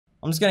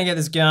I'm just gonna get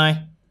this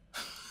guy.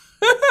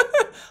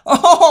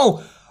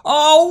 Oh!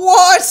 Oh,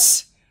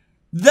 what?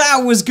 That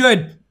was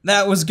good.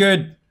 That was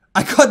good.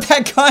 I got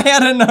that guy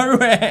out of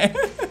nowhere.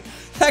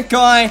 That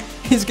guy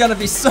is gonna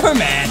be so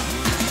mad.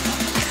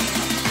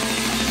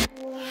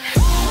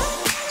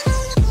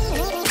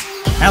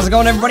 How's it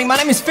going, everybody? My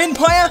name is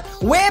Finpire.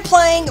 We're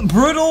playing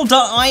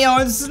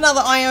Brutal.io. This is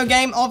another IO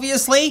game,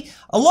 obviously.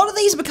 A lot of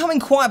these are becoming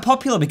quite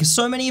popular because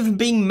so many of them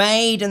being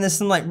made and there's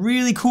some like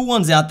really cool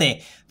ones out there.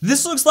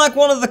 This looks like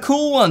one of the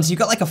cool ones. You've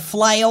got like a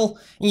flail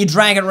and you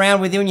drag it around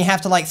with you and you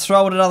have to like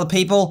throw it at other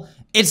people.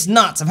 It's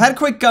nuts. I've had a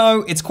quick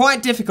go. It's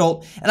quite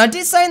difficult. And I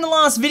did say in the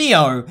last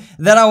video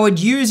that I would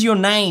use your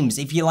names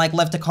if you like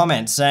left a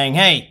comment saying,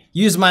 hey,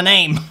 use my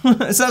name. So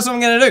that's what I'm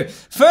gonna do.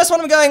 First one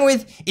I'm going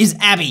with is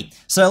Abby.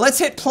 So let's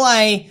hit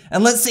play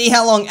and let's see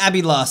how long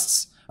Abby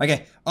lasts.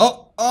 Okay.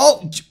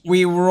 Oh,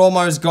 we were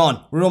almost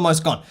gone. We're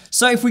almost gone.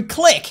 So if we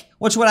click,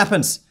 watch what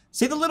happens.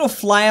 See the little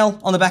flail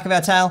on the back of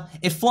our tail?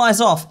 It flies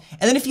off.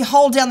 And then if you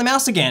hold down the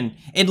mouse again,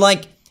 it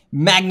like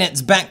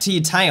magnets back to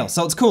your tail,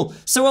 so it's cool.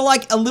 So we're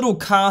like a little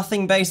car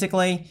thing,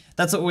 basically.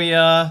 That's what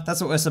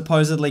we're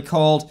supposedly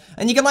called.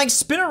 And you can like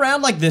spin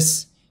around like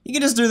this. You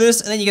can just do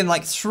this, and then you can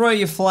like throw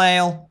your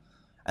flail.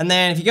 And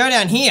then if you go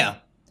down here,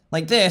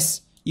 like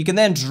this, you can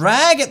then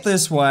drag it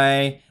this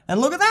way, and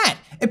look at that.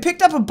 It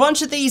picked up a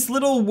bunch of these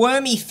little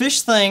wormy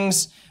fish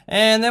things,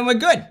 and then we're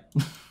good.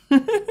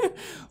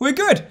 We're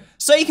good.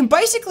 So you can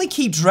basically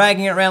keep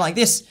dragging it around like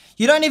this.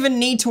 You don't even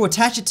need to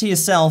attach it to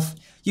yourself.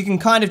 You can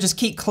kind of just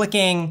keep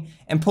clicking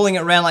and pulling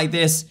it around like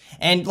this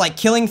and like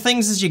killing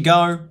things as you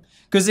go.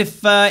 Because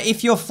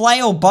if your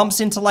flail bumps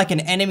into like an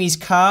enemy's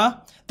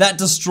car, that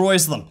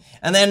destroys them.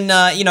 And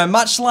then, you know,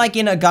 much like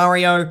in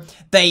Agario,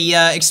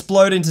 they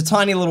explode into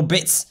tiny little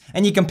bits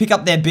and you can pick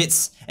up their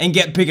bits and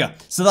get bigger.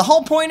 So the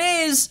whole point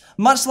is,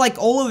 much like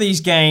all of these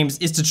games,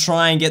 is to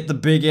try and get the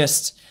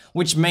biggest,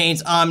 which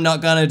means I'm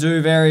not gonna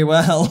do very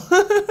well.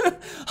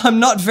 I'm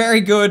not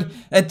very good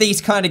at these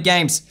kind of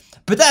games.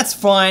 But that's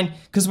fine,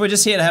 because we're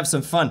just here to have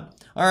some fun.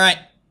 Alright.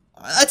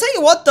 I tell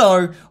you what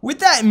though, with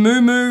that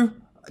Moo Moo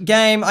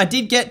game, I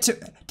did get to...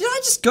 Did I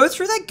just go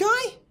through that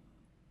guy?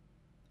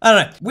 I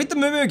don't know. With the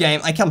Moo Moo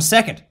game, I come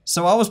second.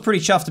 So I was pretty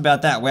chuffed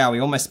about that. Wow, we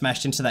almost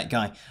smashed into that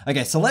guy.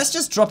 Okay, so let's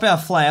just drop our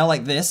flail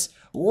like this.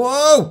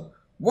 Whoa!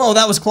 Whoa,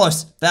 that was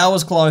close. That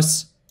was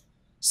close.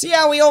 See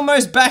how we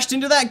almost bashed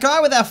into that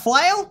guy with our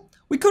flail?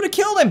 We could have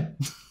killed him.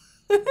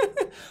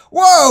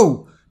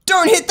 Whoa!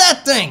 Don't hit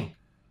that thing!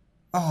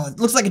 Oh, it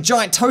looks like a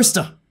giant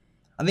toaster.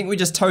 I think we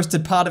just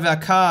toasted part of our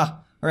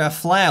car, or our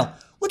flail.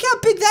 Look how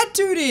big that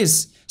dude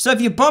is. So if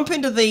you bump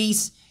into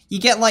these, you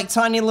get like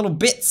tiny little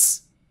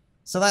bits.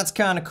 So that's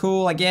kind of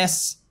cool, I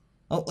guess.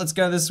 Oh, let's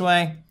go this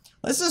way.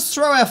 Let's just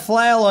throw our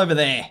flail over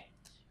there.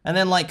 And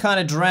then like kind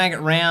of drag it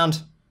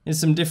around in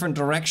some different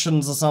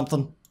directions or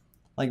something.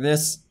 Like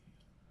this.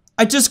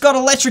 I just got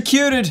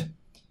electrocuted.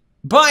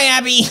 Bye,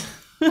 Abby.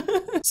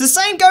 So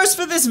same goes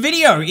for this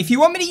video. If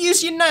you want me to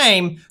use your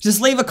name, just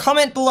leave a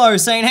comment below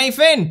saying, hey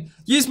Finn,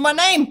 use my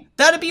name.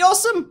 That'd be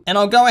awesome. And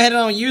I'll go ahead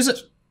and I'll use it.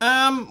 What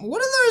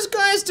are those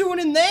guys doing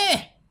in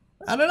there?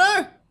 I don't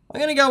know.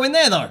 I'm gonna go in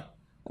there though.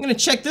 I'm gonna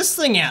check this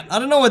thing out. I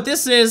don't know what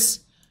this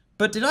is,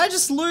 but did I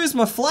just lose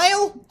my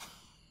flail?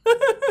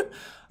 I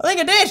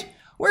think I did.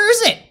 Where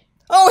is it?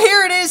 Oh,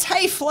 here it is.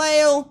 Hey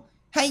flail.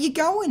 How you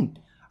going?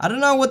 I don't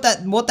know what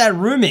that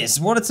room is,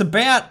 what it's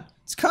about.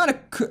 It's kind of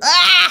cool.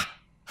 Ah!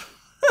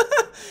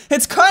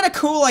 It's kind of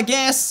cool, I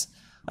guess.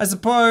 I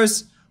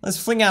suppose. Let's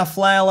fling our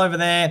flail over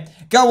there.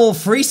 Go all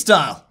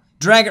freestyle.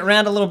 Drag it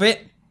around a little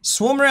bit.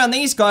 Swarm around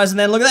these guys and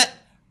then look at that.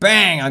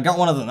 Bang, I got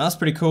one of them. That's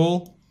pretty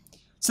cool.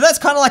 So that's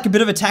kind of like a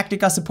bit of a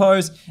tactic, I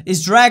suppose,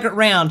 is drag it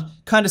around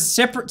kind of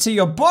separate to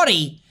your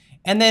body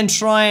and then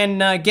try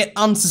and get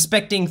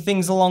unsuspecting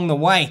things along the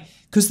way.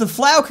 Because the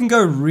flail can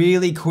go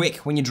really quick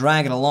when you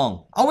drag it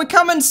along. Oh, we're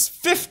coming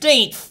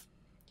 15th.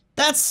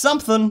 That's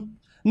something.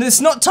 And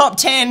it's not top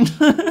 10,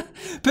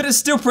 but it's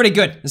still pretty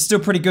good. It's still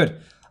pretty good.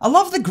 I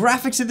love the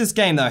graphics of this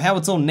game though, how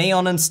it's all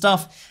neon and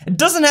stuff. It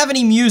doesn't have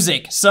any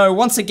music, so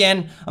once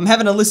again, I'm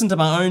having to listen to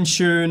my own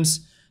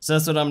tunes, so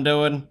that's what I'm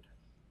doing.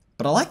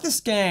 But I like this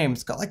game.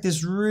 It's got like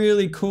this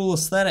really cool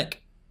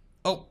aesthetic.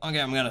 Oh, okay,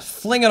 I'm gonna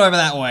fling it over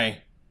that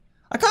way.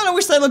 I kind of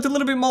wish they looked a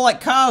little bit more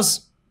like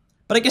cars,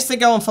 but I guess they're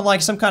going for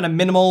like some kind of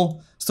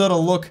minimal sort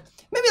of look.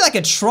 Maybe like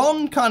a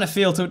Tron kind of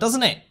feel to it,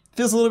 doesn't it?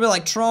 Feels a little bit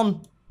like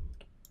Tron.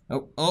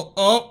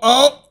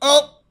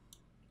 Oh.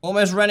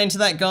 Almost ran into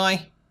that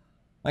guy.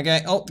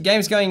 Okay, oh, the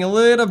game's going a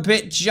little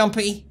bit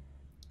jumpy.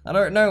 I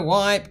don't know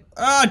why.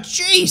 Oh,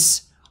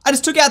 jeez! I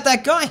just took out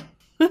that guy.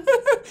 And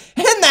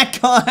that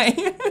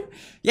guy.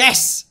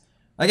 Yes!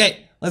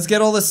 Okay, let's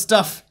get all this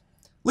stuff.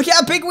 Look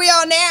how big we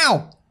are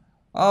now!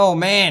 Oh,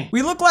 man.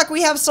 We look like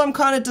we have some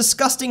kind of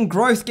disgusting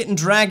growth getting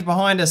dragged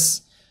behind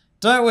us.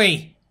 Don't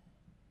we?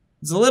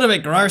 It's a little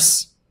bit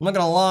gross. I'm not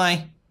gonna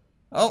lie.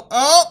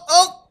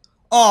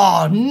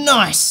 Oh,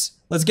 nice!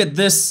 Let's get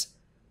this.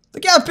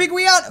 Look how big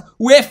we are!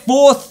 We're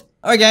 4th!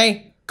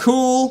 Okay,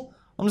 cool.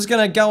 I'm just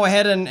gonna go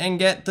ahead and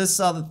get this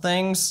other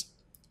things.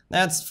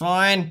 That's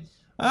fine.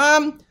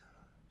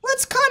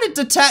 let's kind of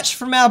detach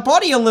from our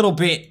body a little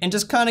bit and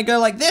just kind of go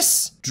like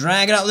this.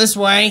 Drag it up this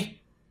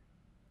way.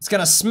 It's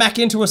gonna smack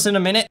into us in a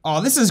minute.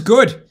 Oh, this is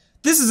good.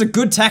 This is a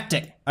good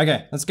tactic.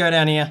 Okay, let's go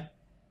down here.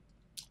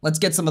 Let's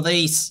get some of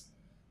these.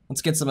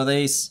 Let's get some of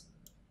these.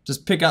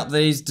 Just pick up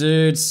these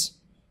dudes.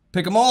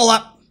 Pick them all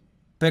up.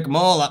 Pick them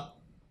all up.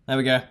 There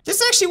we go.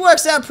 This actually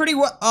works out pretty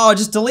well. Oh, I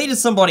just deleted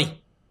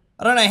somebody.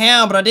 I don't know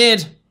how, but I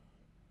did.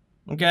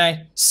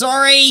 Okay.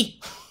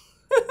 Sorry.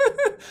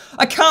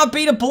 I can't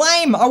be to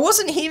blame. I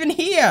wasn't even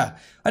here.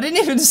 I didn't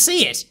even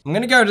see it. I'm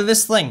gonna go to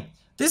this thing.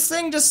 This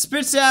thing just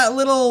spits out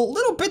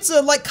little bits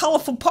of like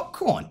colorful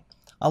popcorn.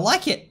 I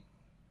like it.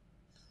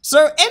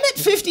 So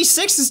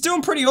Emmett56 is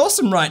doing pretty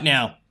awesome right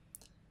now.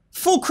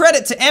 Full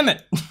credit to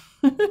Emmett.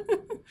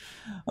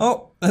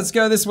 Oh, let's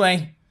go this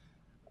way.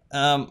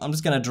 I'm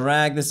just gonna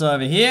drag this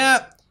over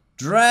here.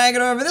 Drag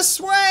it over this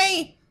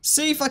way.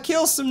 See if I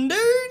kill some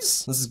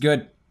dudes. This is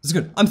good. This is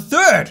good. I'm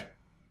third.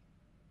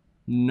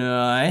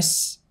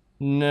 Nice.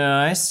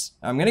 Nice.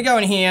 I'm gonna go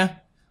in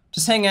here.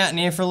 Just hang out in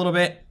here for a little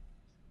bit.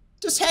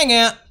 Just hang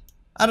out.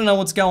 I don't know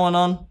what's going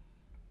on.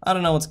 I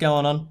don't know what's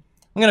going on.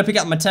 I'm gonna pick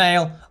up my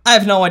tail. I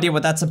have no idea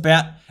what that's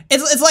about.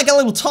 It's like a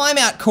little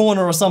timeout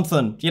corner or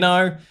something, you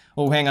know?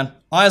 Oh, hang on.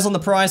 Eyes on the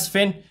prize,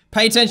 Finn.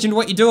 Pay attention to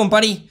what you're doing,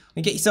 buddy.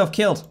 You get yourself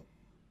killed.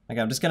 Okay,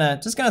 I'm just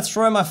gonna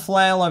throw my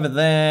flail over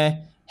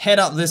there. Head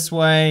up this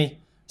way.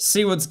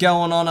 See what's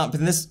going on up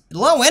in this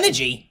low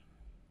energy.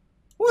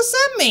 What's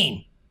that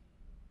mean?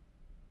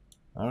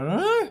 I don't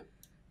know.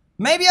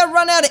 Maybe I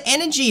run out of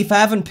energy if I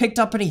haven't picked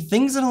up any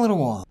things in a little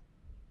while.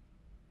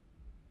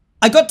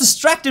 I got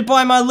distracted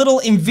by my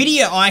little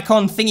Nvidia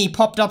icon thingy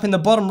popped up in the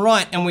bottom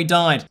right and we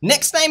died.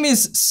 Next name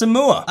is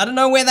Samua. I don't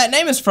know where that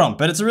name is from,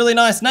 but it's a really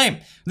nice name.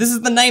 This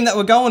is the name that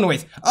we're going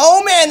with.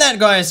 Oh man, that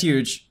guy is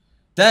huge.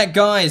 That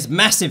guy is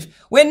massive.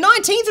 We're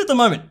 19th at the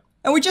moment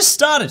and we just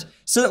started.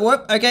 So that,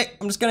 whoop, okay,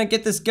 I'm just gonna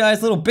get this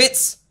guy's little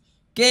bits.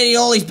 Get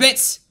all these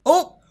bits.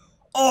 Oh,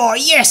 oh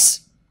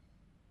yes.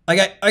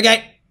 Okay,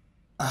 okay.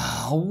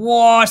 Oh,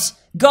 what?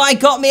 Guy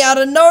got me out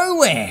of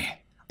nowhere.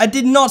 I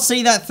did not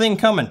see that thing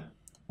coming.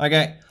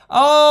 Okay.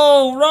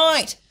 Oh,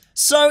 right.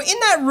 So in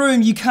that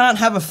room, you can't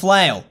have a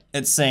flail,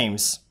 it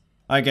seems.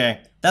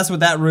 Okay. That's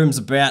what that room's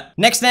about.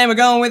 Next name we're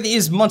going with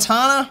is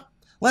Montana.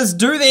 Let's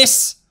do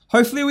this.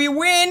 Hopefully we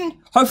win.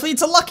 Hopefully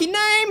it's a lucky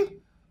name.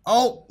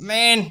 Oh,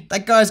 man.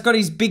 That guy's got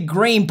his big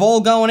green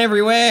ball going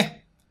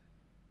everywhere.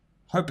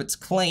 Hope it's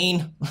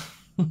clean.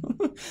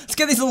 Let's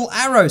get these little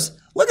arrows.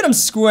 Look at them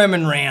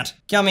squirming around.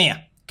 Come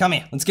here. Come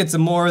here. Let's get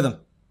some more of them.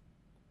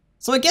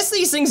 So I guess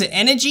these things are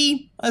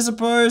energy, I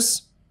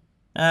suppose.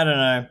 I don't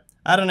know.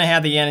 I don't know how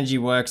the energy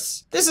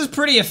works. This is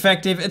pretty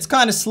effective. It's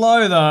kind of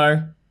slow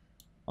though.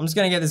 I'm just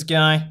gonna get this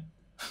guy.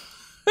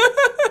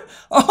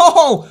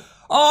 Oh!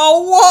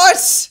 Oh,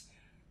 what?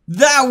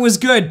 That was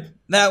good.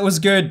 That was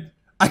good.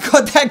 I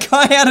got that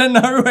guy out of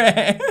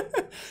nowhere.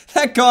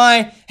 That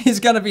guy is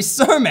gonna be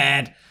so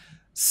mad.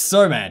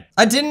 So mad.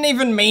 I didn't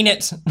even mean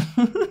it.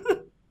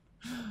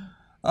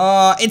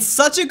 It's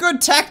such a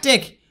good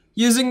tactic.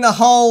 Using the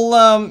whole,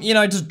 you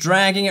know, just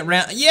dragging it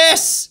around.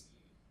 Yes!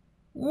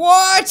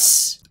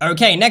 What?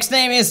 Okay, next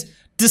name is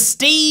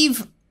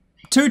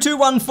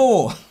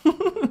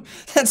DeSteve2214.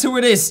 That's who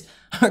it is.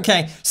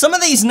 Okay, some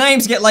of these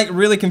names get like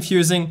really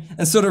confusing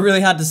and sort of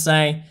really hard to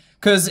say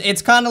because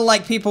it's kind of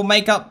like people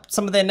make up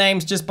some of their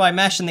names just by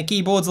mashing the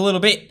keyboards a little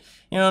bit.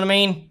 You know what I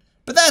mean?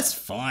 But that's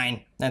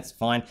fine. That's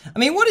fine. I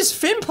mean, what is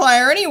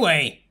Finplayer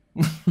anyway?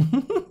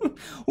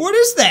 What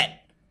is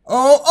that?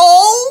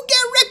 Oh,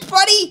 get wrecked,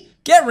 buddy.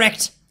 Get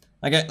wrecked.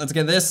 Okay, let's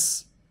get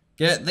this.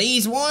 Get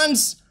these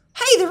ones.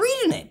 Hey, they're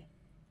eating it.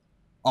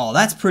 Oh,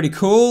 that's pretty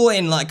cool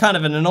in like kind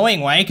of an annoying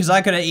way because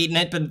I could have eaten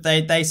it, but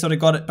they sort of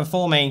got it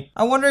before me.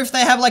 I wonder if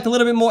they have like a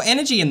little bit more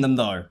energy in them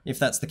though, if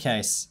that's the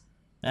case.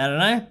 I don't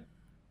know.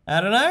 I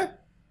don't know.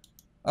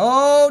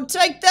 Oh,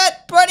 take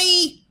that,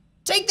 buddy.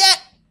 Take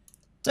that.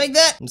 Take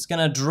that. I'm just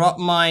gonna drop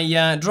my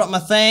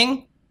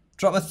thing,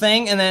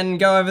 and then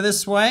go over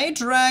this way.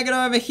 Drag it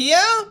over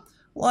here,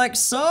 like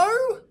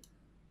so.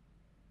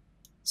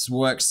 This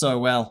works so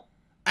well.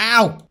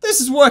 Ow!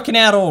 This is working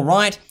out all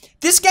right.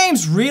 This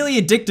game's really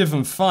addictive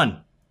and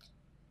fun.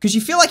 Because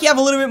you feel like you have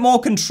a little bit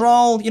more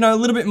control, you know, a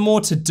little bit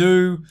more to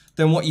do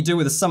than what you do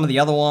with some of the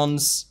other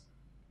ones.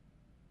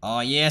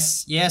 Oh,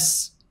 yes,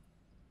 yes.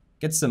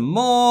 Get some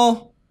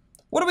more.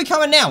 What are we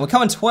coming now? We're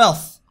coming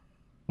 12th.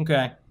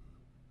 Okay.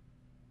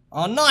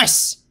 Oh,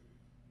 nice.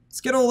 Let's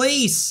get all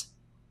these.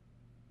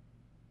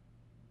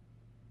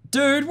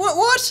 Dude,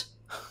 what?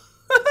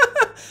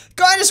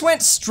 Guy just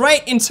went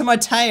straight into my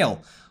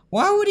tail.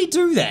 Why would he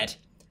do that?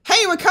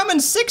 Hey, we're coming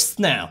 6th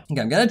now. Okay,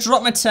 I'm gonna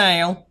drop my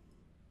tail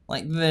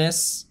like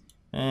this.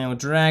 And we'll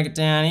drag it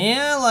down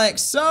here like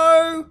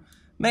so.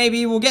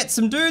 Maybe we'll get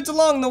some dudes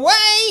along the way.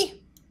 I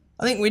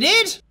think we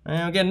did.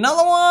 And we'll get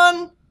another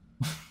one.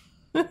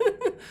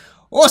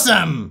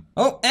 Awesome.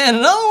 Oh, and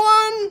another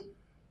one.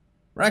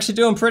 We're actually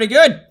doing pretty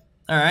good.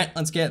 All right,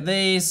 let's get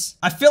these.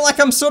 I feel like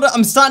I'm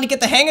starting to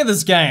get the hang of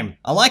this game.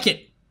 I like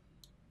it.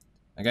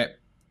 Okay.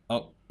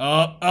 Oh.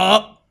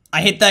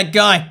 I hit that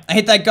guy. I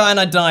hit that guy and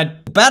I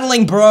died.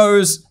 Battling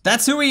bros.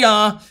 That's who we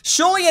are.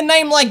 Surely a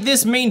name like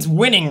this means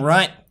winning,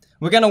 right?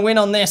 We're gonna win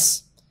on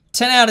this.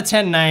 10 out of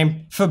 10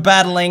 name for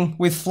battling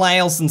with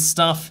flails and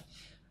stuff.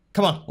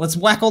 Come on, let's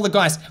whack all the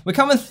guys. We're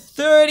coming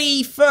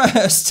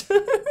 31st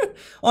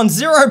on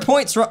 0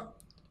 points.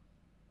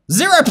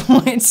 0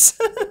 points.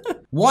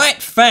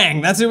 White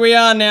Fang, that's who we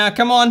are now.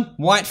 Come on,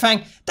 White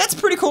Fang. That's a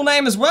pretty cool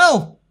name as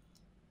well.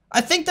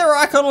 I think their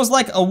icon was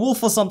like a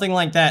wolf or something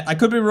like that. I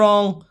could be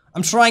wrong.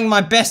 I'm trying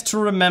my best to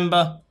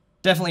remember.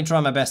 Definitely try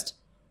my best.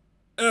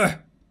 Ugh,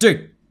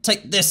 dude,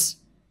 take this.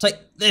 Take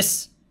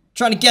this.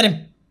 Trying to get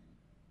him.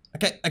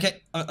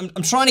 Okay.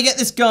 I'm trying to get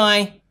this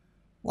guy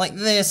like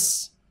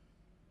this.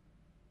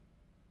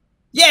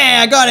 Yeah,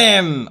 I got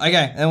him.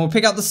 Okay, and we'll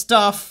pick up the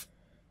stuff.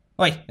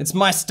 Wait, it's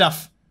my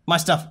stuff. My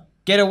stuff.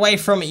 Get away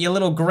from it, you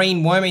little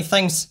green wormy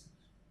things.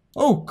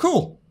 Oh,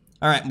 cool.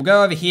 All right, we'll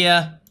go over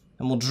here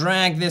and we'll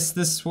drag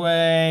this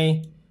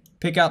way.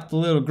 Pick up the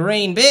little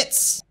green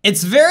bits.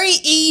 It's very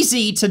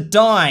easy to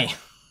die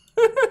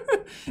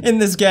in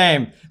this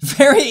game.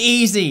 Very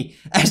easy,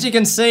 as you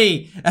can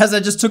see, as I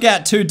just took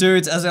out 2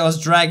 dudes as I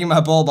was dragging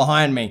my ball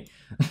behind me.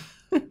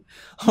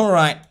 All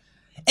right.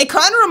 It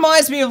kind of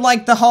reminds me of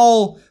like the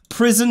whole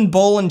prison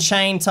ball and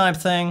chain type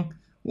thing.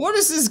 What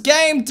is this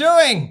game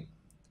doing?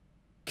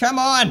 Come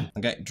on.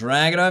 Okay,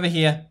 drag it over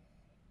here.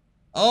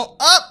 Oh,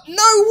 up!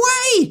 No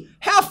way!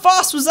 How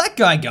fast was that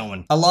guy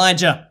going?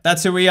 Elijah,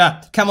 that's who we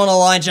are. Come on,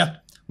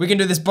 Elijah. We can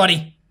do this,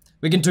 buddy.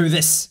 We can do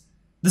this.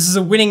 This is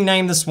a winning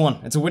name, this one.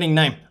 It's a winning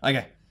name.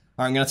 Okay.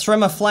 Alright, I'm gonna throw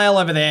my flail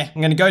over there.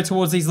 I'm gonna go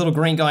towards these little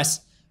green guys.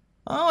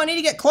 Oh, I need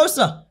to get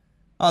closer.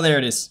 Oh, there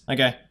it is.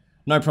 Okay.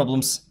 No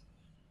problems.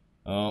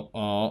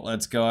 Oh,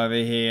 let's go over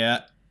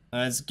here.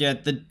 Let's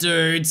get the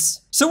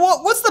dudes. So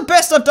what's the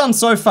best I've done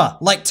so far?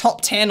 Like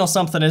top 10 or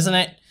something, isn't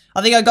it?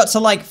 I think I got to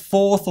like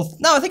 4th or...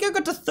 No, I think I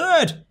got to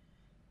 3rd.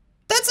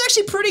 That's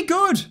actually pretty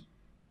good.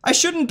 I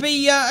shouldn't,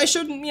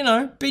 you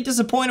know, be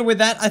disappointed with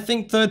that. I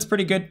think 3rd's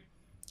pretty good.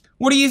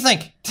 What do you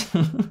think?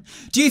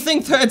 Do you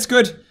think 3rd's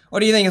good? Or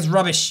do you think it's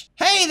rubbish?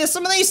 Hey, there's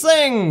some of these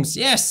things.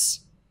 Yes.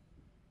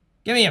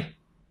 Give me them.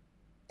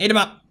 Eat them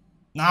up.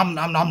 Nom,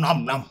 nom, nom,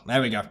 nom, nom.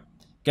 There we go.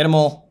 Get them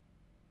all.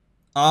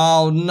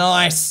 Oh,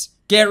 nice.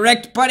 Get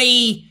wrecked,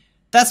 buddy.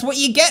 That's what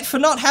you get for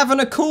not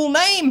having a cool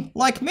name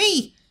like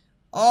me.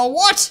 Oh,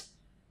 what?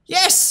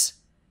 Yes.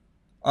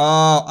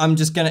 Oh, I'm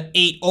just gonna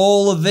eat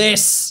all of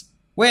this.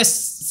 We're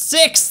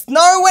 6th.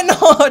 No, we're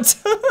not.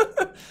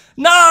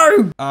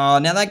 No. Oh,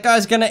 now that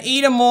guy's gonna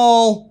eat them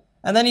all.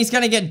 And then he's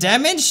gonna get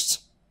damaged.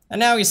 And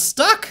now he's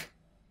stuck.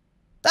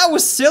 That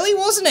was silly,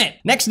 wasn't it?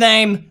 Next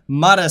name,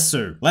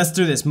 Madasu. Let's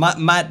do this.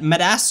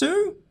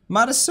 Madasu?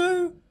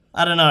 Madasu?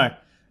 I don't know.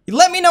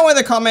 Let me know in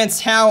the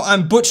comments how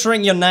I'm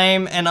butchering your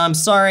name, and I'm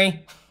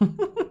sorry.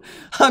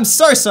 I'm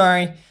so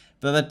sorry.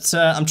 But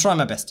I'm trying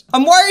my best.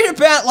 I'm worried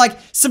about, like,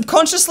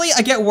 subconsciously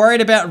I get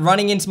worried about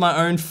running into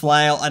my own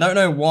flail. I don't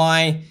know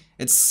why.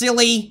 It's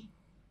silly.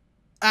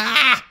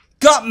 Ah!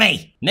 Got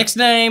me! Next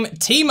name,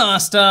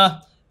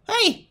 T-Master.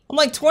 Hey, I'm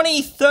like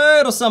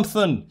 23rd or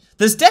something.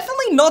 There's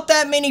definitely not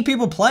that many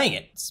people playing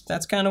it.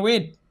 That's kind of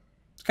weird.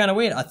 It's kind of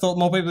weird. I thought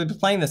more people would be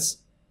playing this.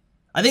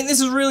 I think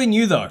this is really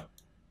new though.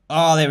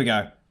 Oh, there we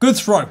go. Good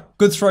throw.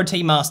 Good throw,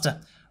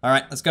 T-Master. All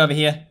right, let's go over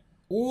here.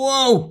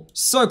 Whoa,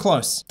 so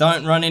close.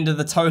 Don't run into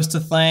the toaster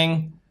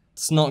thing.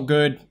 It's not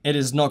good. It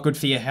is not good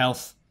for your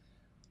health.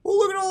 Oh,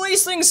 look at all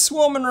these things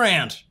swarming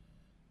around.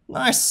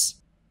 Nice.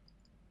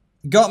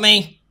 Got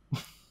me.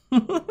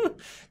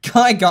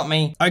 Guy got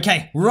me.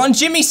 Okay, we're on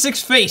Jimmy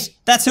 6 feet.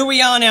 That's who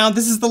we are now.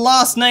 This is the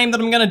last name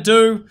that I'm gonna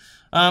do.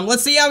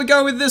 Let's see how we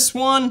go with this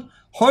one.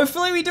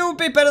 Hopefully we do a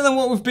bit better than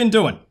what we've been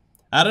doing.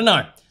 I don't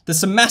know. There's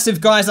some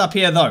massive guys up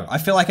here though. I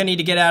feel like I need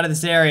to get out of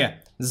this area.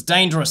 It's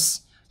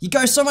dangerous. You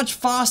go so much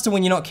faster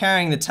when you're not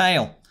carrying the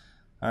tail.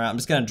 Alright, I'm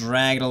just gonna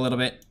drag it a little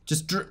bit.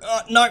 Just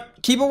no,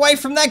 keep away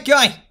from that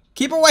guy.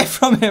 Keep away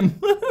from him.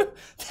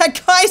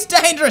 That guy's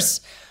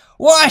dangerous.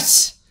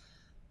 What?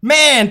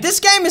 Man,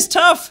 this game is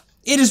tough.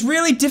 It is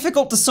really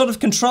difficult to sort of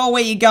control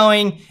where you're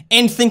going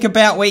and think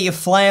about where your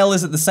flail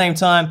is at the same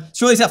time.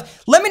 It's really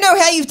tough. Let me know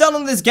how you've done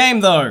on this game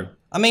though.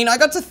 I mean, I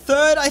got to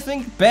 3rd, I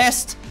think,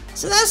 best.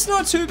 So that's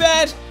not too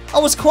bad. I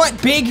was quite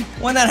big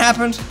when that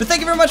happened. But thank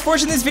you very much for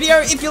watching this video.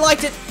 If you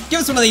liked it, give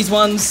us one of these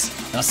ones.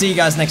 And I'll see you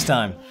guys next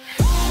time.